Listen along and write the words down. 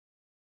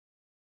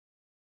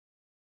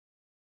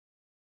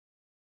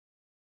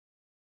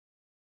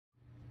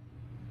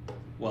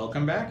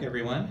Welcome back,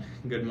 everyone.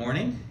 Good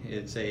morning.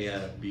 It's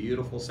a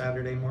beautiful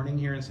Saturday morning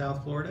here in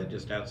South Florida,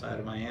 just outside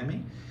of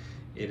Miami.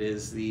 It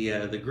is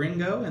the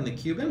Gringo and the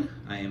Cuban.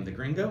 I am the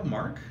Gringo,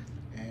 Mark.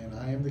 And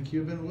I am the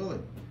Cuban,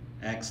 Willie.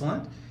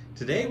 Excellent.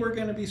 Today we're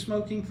going to be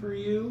smoking for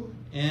you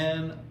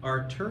an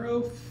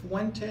Arturo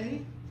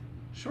Fuente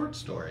short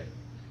story.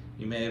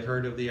 You may have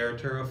heard of the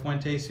Arturo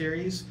Fuente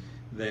series.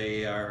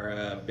 They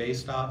are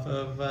based off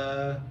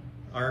of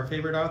our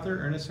favorite author,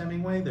 Ernest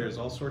Hemingway. There's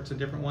all sorts of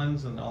different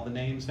ones, and all the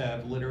names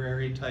have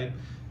literary type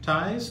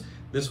ties.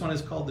 This one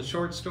is called the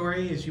short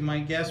story, as you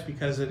might guess,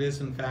 because it is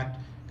in fact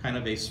kind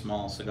of a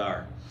small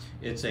cigar.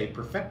 It's a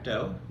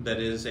Perfecto that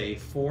is a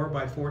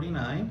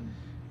 4x49,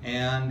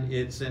 and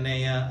it's in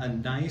a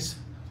nice,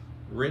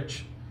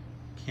 rich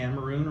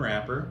Cameroon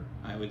wrapper.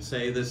 I would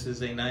say this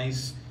is a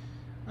nice,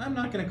 I'm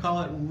not going to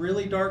call it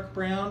really dark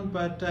brown,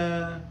 but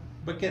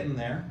getting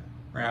there,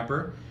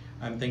 wrapper.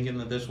 I'm thinking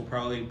that this will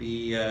probably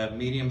be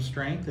medium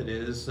strength. It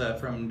is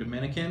from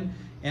Dominican,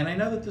 and I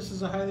know that this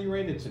is a highly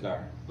rated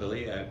cigar.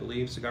 Willie, I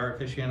believe Cigar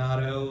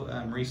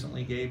Aficionado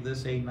recently gave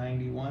this a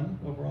 91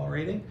 overall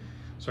rating,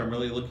 so I'm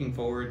really looking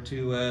forward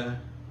to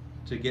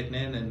getting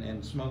in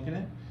and smoking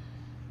it.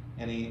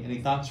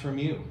 Any thoughts from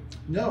you?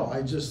 No,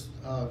 I just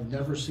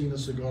never seen a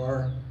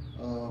cigar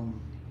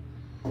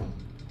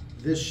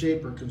this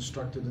shape or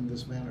constructed in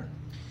this manner.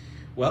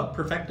 Well,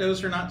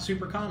 Perfectos are not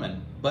super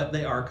common, but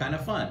they are kind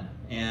of fun.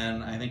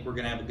 And I think we're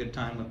going to have a good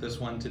time with this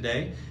one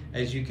today.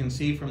 As you can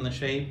see from the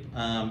shape,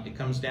 it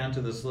comes down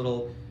to this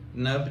little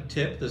nub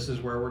tip. This is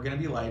where we're going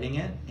to be lighting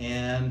it.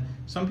 And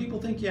some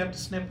people think you have to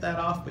snip that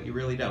off, but you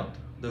really don't.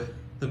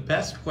 The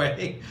best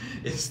way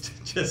is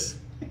to just,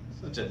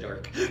 such a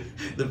dork.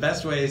 The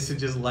best way is to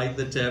just light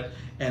the tip,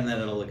 and then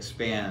it'll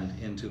expand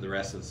into the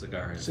rest of the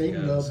cigar. Say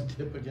nub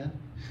tip again.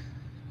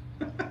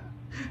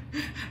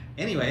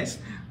 Anyways,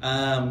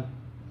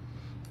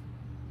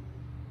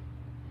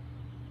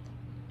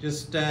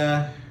 just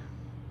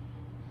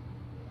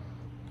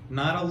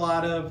not a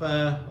lot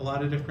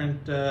of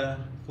different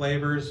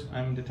flavors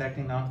I'm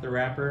detecting off the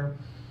wrapper.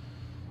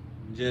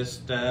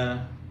 Just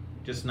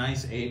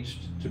nice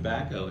aged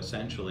tobacco,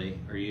 essentially.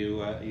 Are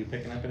you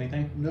picking up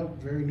anything? Nope,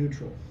 very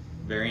neutral.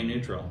 Very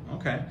neutral.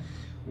 Okay.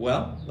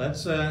 Well,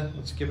 let's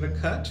give it a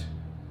cut,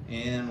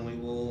 and we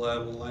will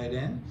we'll light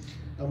in.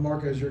 Now,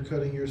 Mark, as you're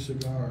cutting your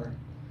cigar,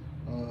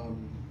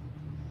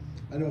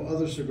 I know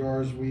other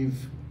cigars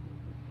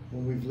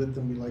when we've lit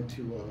them, we like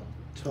to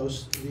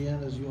toast the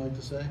end, as you like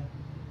to say.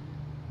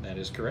 That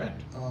is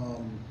correct.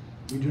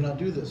 We do not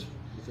do this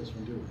with this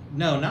one, do we?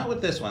 No, not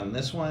with this one.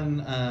 This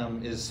one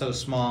is so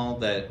small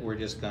that we're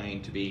just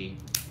going to be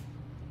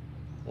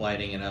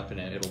lighting it up, and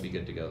it'll be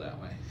good to go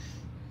that way.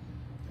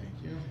 Thank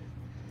you.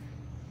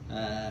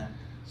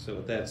 So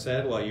with that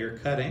said, while you're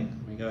cutting,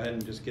 let me go ahead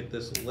and just get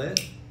this lit.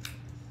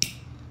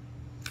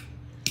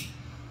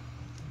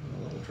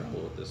 A little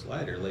trouble with this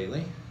lighter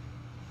lately,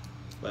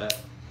 but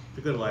it's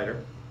a good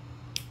lighter.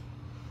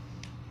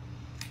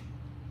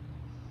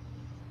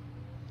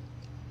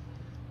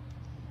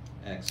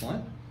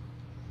 Excellent.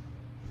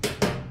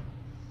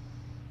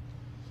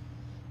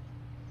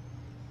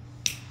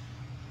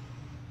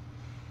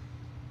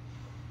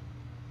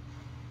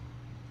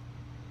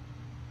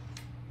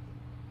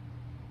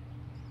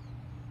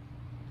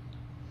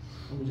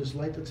 And we just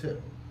light the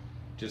tip.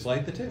 Just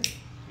light the tip,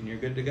 and you're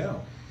good to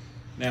go.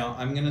 Now,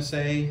 I'm going to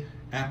say,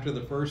 after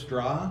the first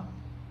draw,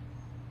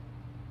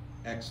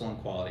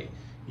 excellent quality.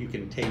 You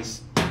can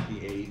taste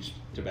the aged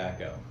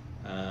tobacco.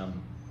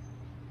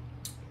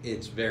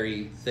 It's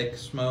very thick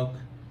smoke,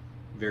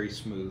 very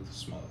smooth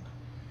smoke.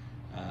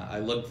 I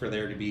look for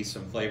there to be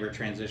some flavor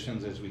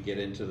transitions as we get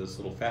into this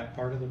little fat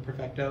part of the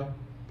Perfecto,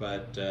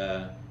 but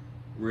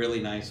really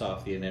nice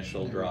off the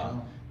initial draw.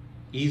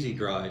 Easy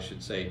draw, I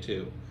should say,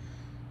 too.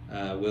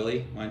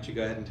 Willie, why don't you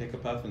go ahead and take a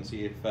puff and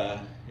see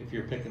if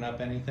you're picking up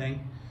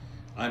anything.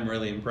 I'm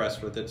really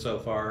impressed with it so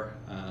far.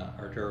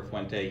 Arturo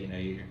Fuente, you know,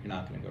 you're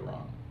not going to go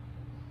wrong.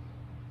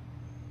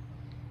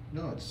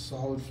 No, it's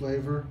solid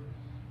flavor.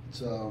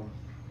 It's as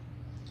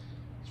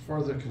far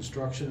as the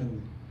construction,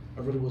 and I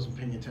really wasn't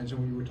paying attention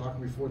when we were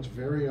talking before. It's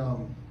very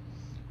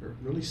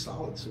really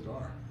solid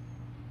cigar.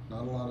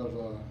 Not a lot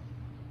of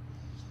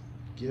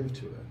give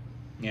to it.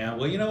 Yeah,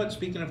 well, you know what?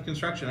 Speaking of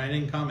construction, I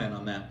didn't comment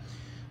on that.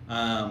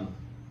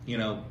 You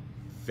know,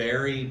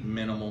 very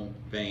minimal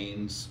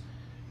veins.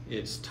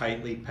 It's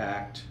tightly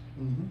packed.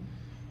 Mm-hmm.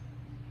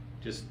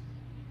 Just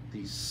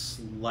the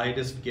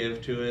slightest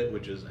give to it,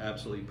 which is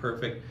absolutely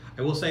perfect.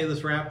 I will say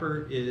this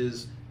wrapper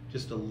is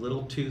just a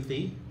little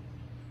toothy,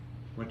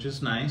 which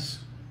is nice.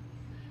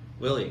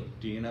 Willie,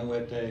 do you know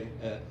what,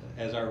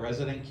 as our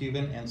resident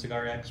Cuban and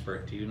cigar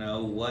expert, do you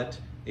know what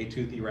a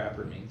toothy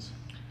wrapper means?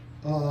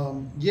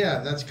 Yeah,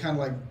 that's kind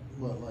of like,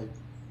 what, like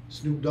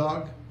Snoop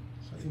Dogg?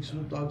 I think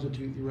Snoop Dogg's a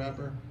toothy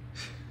wrapper.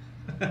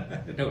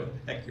 No,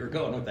 heck, you were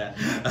going with that.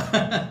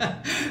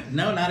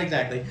 No, not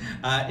exactly.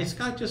 It's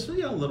got just a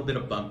little bit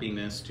of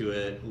bumpiness to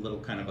it, a little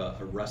kind of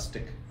a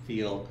rustic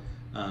feel.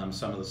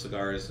 Some of the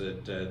cigars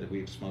that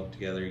we've smoked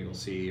together, you'll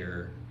see,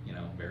 are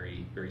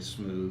very very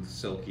smooth,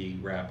 silky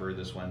wrapper.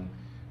 This one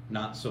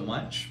not so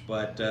much,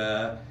 but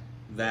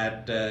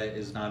that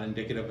is not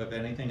indicative of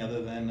anything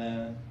other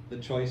than the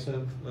choice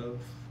of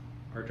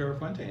Arturo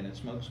Fuente, and it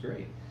smokes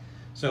great.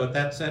 So with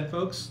that said,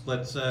 folks,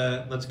 let's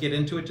get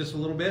into it just a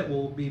little bit.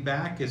 We'll be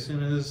back as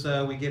soon as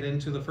we get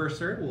into the first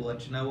third. We'll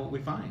let you know what we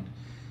find.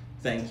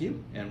 Thank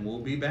you, and we'll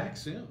be back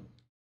soon.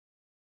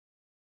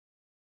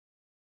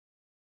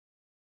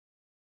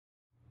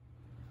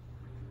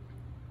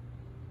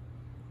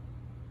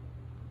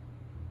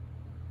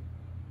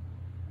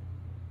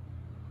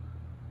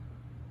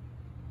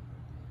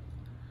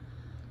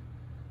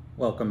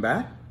 Welcome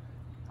back.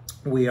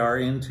 We are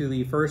into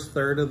the first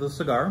third of the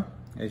cigar.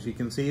 As you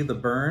can see, the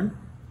burn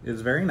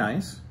is very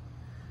nice.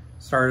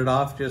 Started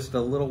off just a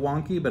little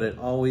wonky, but it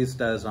always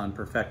does on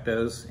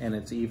Perfectos, and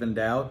it's evened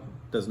out.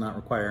 Does not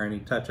require any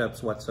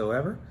touch-ups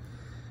whatsoever.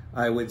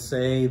 I would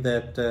say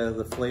that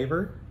the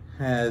flavor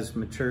has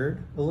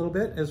matured a little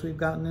bit as we've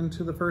gotten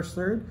into the first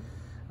third.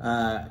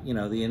 You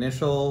know, the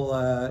initial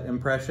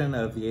impression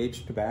of the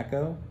aged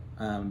tobacco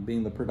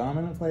being the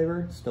predominant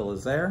flavor still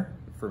is there,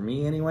 for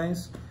me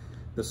anyways.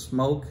 The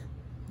smoke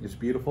is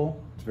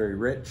beautiful, it's very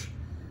rich,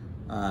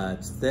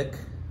 it's thick,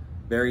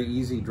 very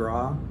easy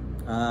draw.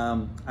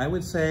 I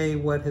would say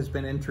what has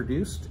been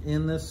introduced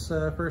in this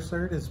first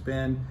third has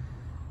been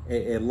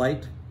a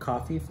light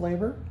coffee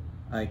flavor.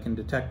 I can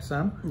detect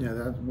some. Yeah,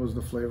 that was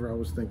the flavor I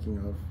was thinking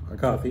of.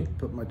 Coffee.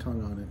 Put my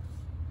tongue on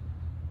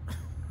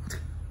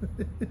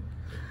it.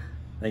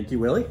 Thank you,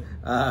 Willie.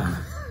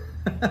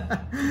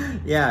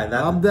 Yeah,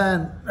 I'm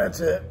done. That's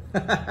it.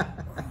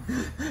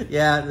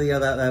 Yeah,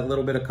 that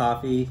little bit of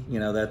coffee, you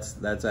know,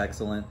 that's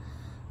excellent.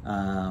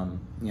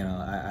 You know,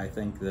 I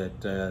think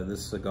that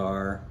this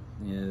cigar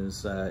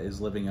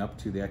is living up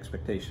to the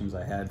expectations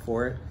I had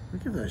for it.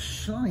 Look at the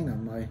shine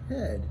on my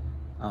head.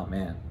 Oh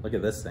man, look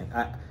at this thing.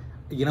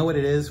 You know what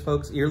it is,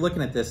 folks? You're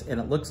looking at this, and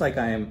it looks like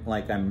I'm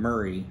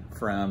Murray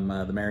from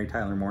the Mary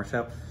Tyler Moore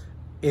Show.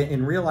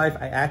 In real life,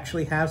 I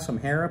actually have some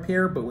hair up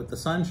here, but with the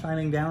sun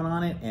shining down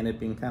on it and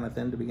it being kind of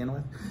thin to begin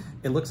with,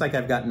 it looks like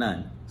I've got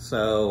none.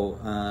 So,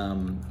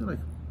 I feel like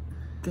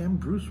damn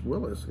Bruce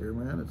Willis here,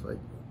 man. It's like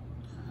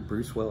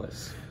Bruce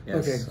Willis.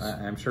 Yes, okay.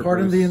 I'm sure.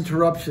 Pardon Bruce, the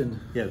interruption.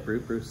 Yeah,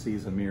 Bruce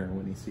sees a mirror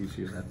when he sees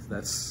you.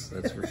 That's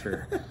for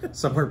sure.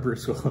 Somewhere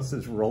Bruce Willis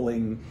is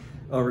rolling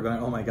over, going,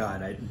 "Oh my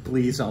God,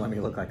 please don't let me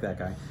look like that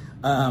guy."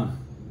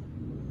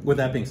 With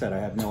that being said, I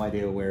have no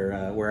idea where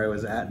I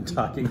was at in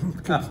talking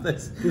about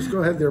this. Just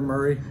go ahead there,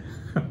 Murray.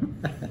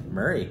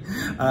 Murray.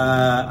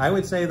 I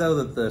would say, though,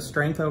 that the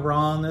strength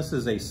overall on this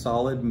is a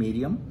solid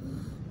medium.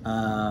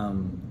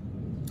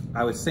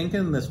 I was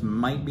thinking this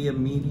might be a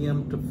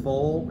medium to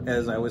full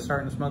as I was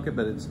starting to smoke it,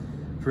 but it's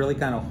really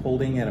kind of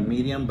holding at a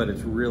medium, but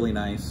it's really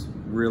nice.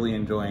 Really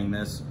enjoying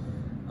this.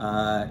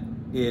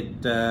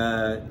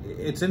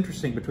 It's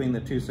interesting between the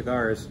two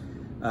cigars.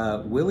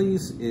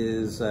 Willie's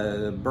is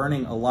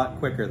burning a lot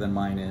quicker than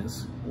mine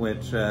is,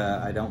 which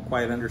I don't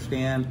quite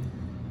understand,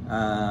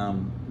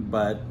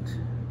 but...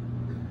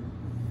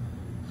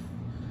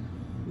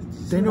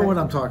 They know what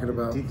I'm talking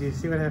about. Do you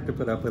see what I have to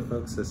put up with,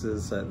 folks? This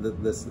is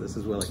this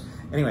is Willie.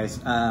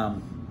 Anyways,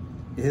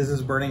 his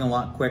is burning a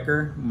lot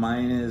quicker.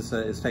 Mine is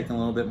taking a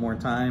little bit more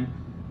time,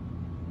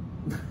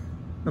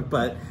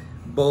 but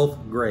both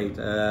great.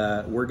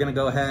 We're gonna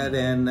go ahead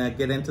and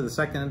get into the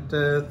second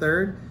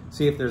third.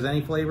 See if there's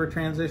any flavor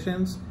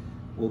transitions.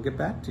 We'll get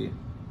back to you.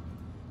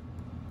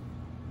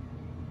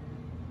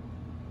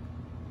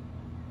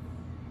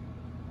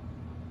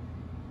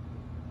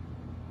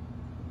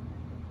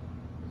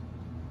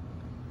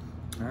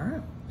 All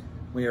right,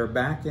 we are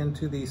back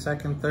into the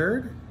second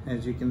third.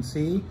 As you can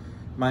see,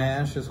 my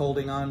ash is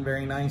holding on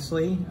very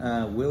nicely.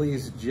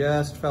 Willie's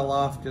just fell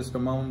off just a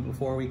moment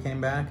before we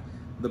came back.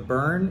 The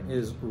burn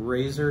is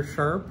razor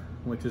sharp,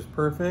 which is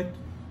perfect.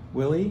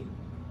 Willie,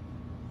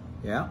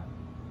 yeah.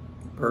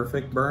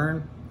 Perfect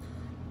burn.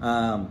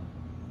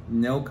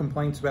 No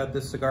complaints about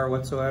this cigar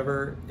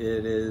whatsoever.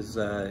 It is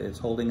it's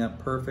holding up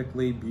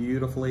perfectly,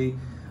 beautifully.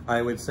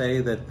 I would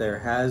say that there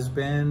has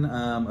been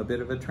a bit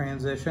of a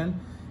transition,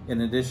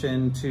 in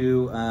addition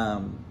to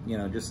you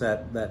know, just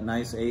that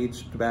nice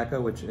aged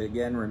tobacco, which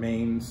again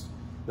remains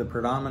the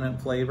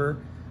predominant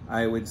flavor.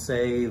 I would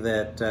say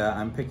that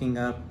I'm picking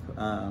up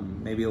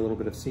maybe a little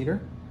bit of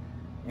cedar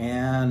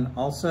and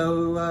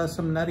also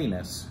some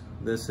nuttiness.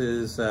 This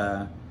is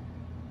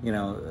you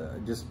know,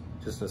 just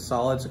a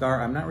solid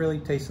cigar. I'm not really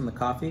tasting the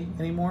coffee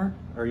anymore.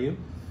 Are you?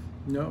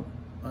 No,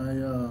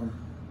 I'm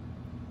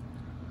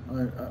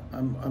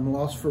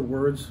lost for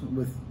words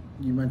with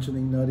you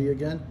mentioning nutty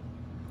again.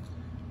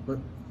 But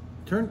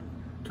turn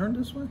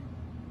this way.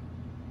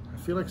 I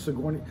feel like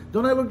Sigourney.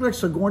 Don't I look like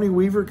Sigourney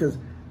Weaver? Because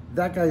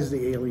that guy's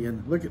the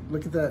alien. Look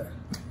at that.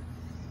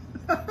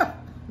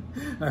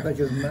 Like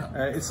his mouth.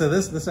 All right, so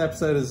this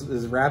episode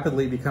is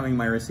rapidly becoming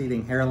my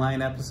receding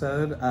hairline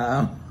episode.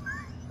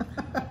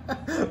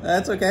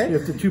 That's okay.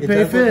 If the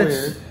toupee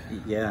fits.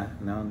 Yeah,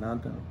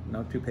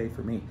 no toupee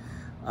for me.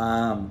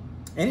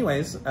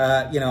 Anyways,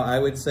 you know, I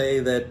would say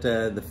that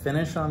the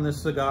finish on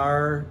this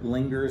cigar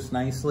lingers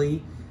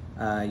nicely.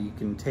 You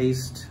can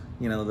taste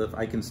You know,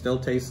 I can still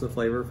taste the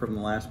flavor from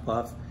the last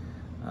puff.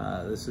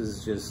 This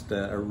is just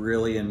a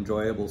really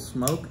enjoyable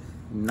smoke.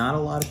 Not a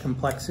lot of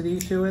complexity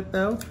to it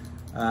though.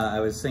 I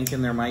was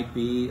thinking there might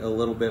be a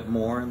little bit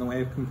more in the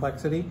way of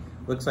complexity.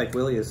 Looks like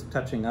Willie is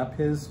touching up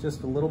his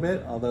just a little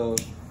bit, although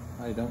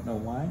I don't know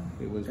why.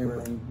 It was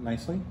burning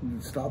nicely.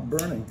 Stop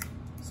burning.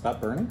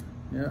 Stop burning?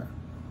 Yeah.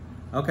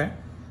 Okay.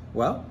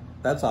 Well,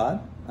 that's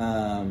odd.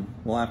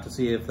 We'll have to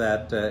see if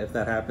that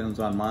happens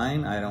on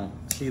mine. I don't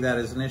see that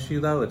as an issue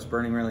though. It's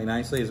burning really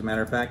nicely. As a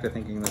matter of fact, I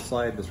think you can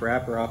slide this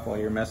wrapper off while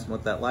you're messing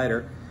with that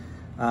lighter.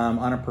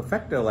 On a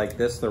Perfecto like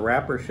this, the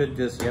wrapper should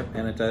just, yep,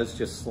 and it does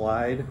just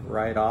slide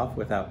right off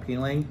without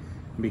peeling,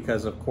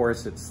 because of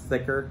course it's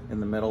thicker in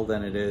the middle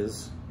than it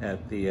is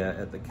at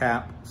the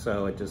cap,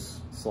 so it just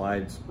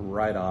slides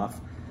right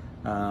off.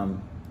 You know,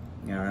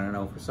 I don't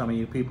know, for some of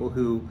you people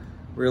who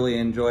really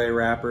enjoy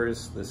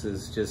wrappers, this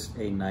is just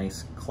a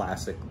nice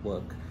classic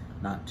look.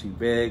 Not too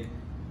big,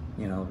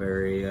 you know,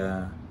 very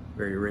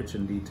rich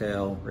in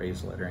detail,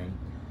 raised lettering.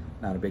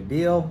 Not a big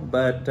deal,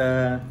 but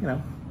you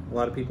know, a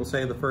lot of people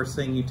say the first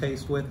thing you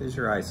taste with is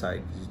your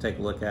eyesight. You take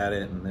a look at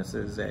it, and this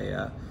is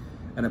an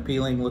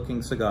appealing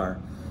looking cigar.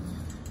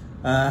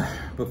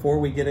 Before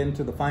we get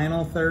into the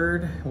final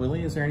third,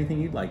 Willie, is there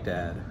anything you'd like to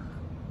add?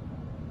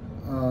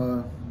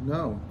 No,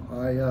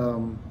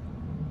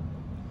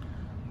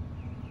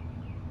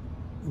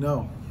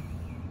 no.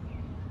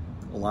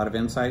 A lot of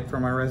insight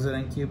from our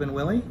resident Cuban,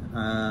 Willie.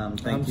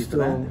 Thank you for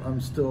that. I'm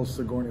still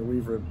Sigourney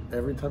Weaver.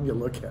 Every time you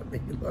look at me,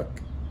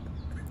 look.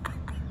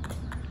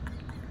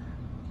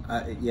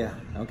 Yeah,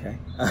 okay.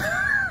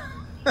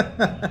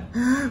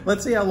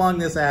 Let's see how long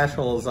this ash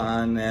hole's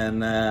on,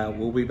 and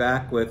we'll be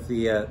back with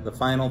the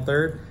final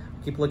third.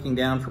 Keep looking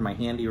down for my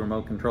handy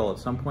remote control. At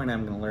some point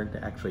I'm going to learn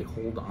to actually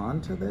hold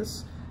on to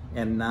this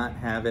and not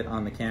have it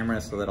on the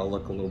camera so that I'll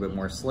look a little bit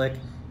more slick.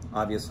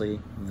 Obviously,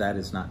 that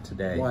is not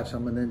today. Watch,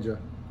 I'm a ninja.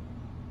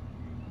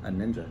 A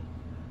ninja.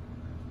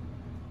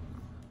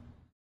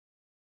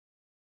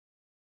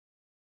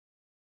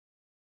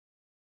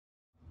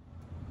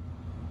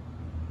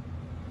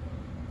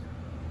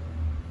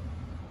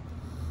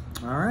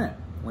 All right,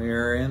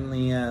 we're in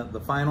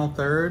the final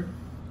third.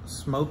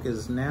 Smoke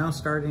is now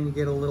starting to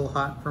get a little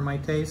hot for my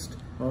taste.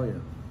 Oh yeah.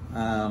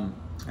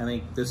 I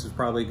think this is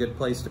probably a good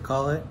place to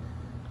call it.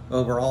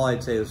 Overall,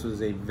 I'd say this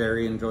was a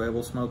very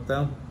enjoyable smoke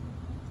though.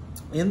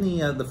 In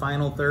the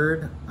final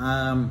third,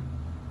 I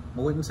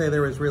wouldn't say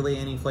there was really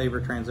any flavor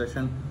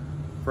transition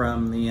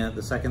from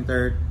the second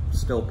third.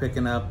 Still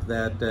picking up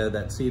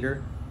that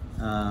cedar.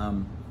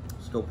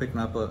 Still picking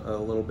up a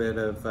little bit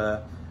of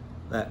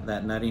that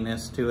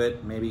nuttiness to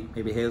it.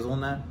 Maybe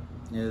hazelnut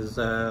is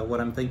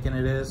what I'm thinking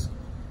it is,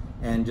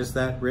 and just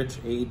that rich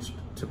aged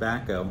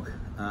tobacco.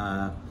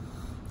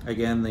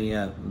 Again,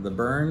 the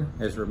burn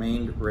has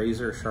remained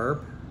razor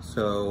sharp,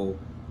 so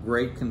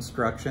great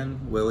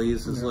construction.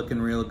 Willie's is looking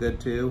real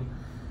good too.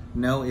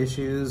 No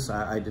issues.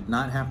 I did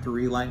not have to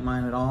relight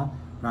mine at all.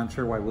 Not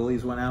sure why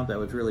Willie's went out. That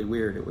was really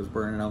weird. It was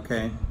burning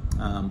okay,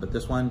 but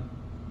this one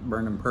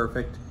burning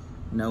perfect.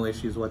 No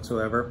issues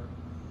whatsoever.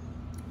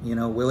 You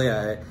know, Willie,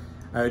 I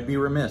would be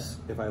remiss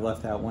if I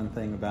left out one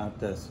thing about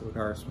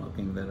cigar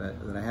smoking that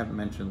I haven't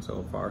mentioned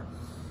so far,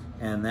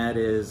 and that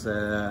is,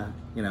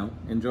 you know,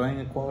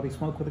 enjoying a quality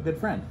smoke with a good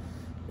friend.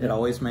 It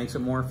always makes it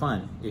more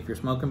fun. If you're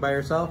smoking by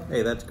yourself,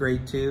 hey, that's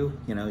great too.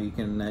 You know, you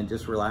can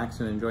just relax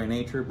and enjoy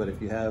nature, but if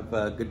you have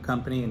good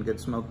company and good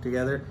smoke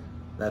together,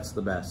 that's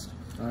the best.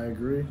 I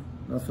agree.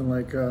 Nothing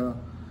like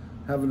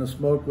having a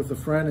smoke with a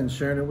friend and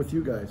sharing it with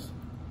you guys.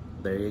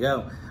 There you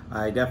go.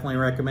 I definitely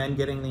recommend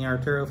getting the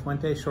Arturo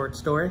Fuente short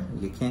story.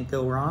 You can't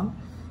go wrong.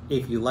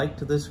 If you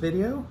liked this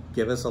video,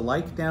 give us a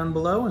like down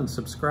below and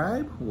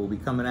subscribe. We'll be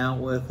coming out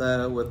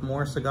with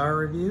more cigar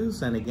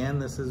reviews. And again,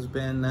 this has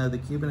been the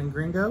Cuban and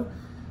Gringo.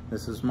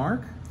 This is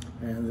Mark.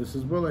 And this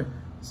is Willie.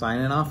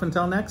 Signing off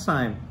until next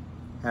time.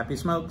 Happy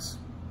smokes.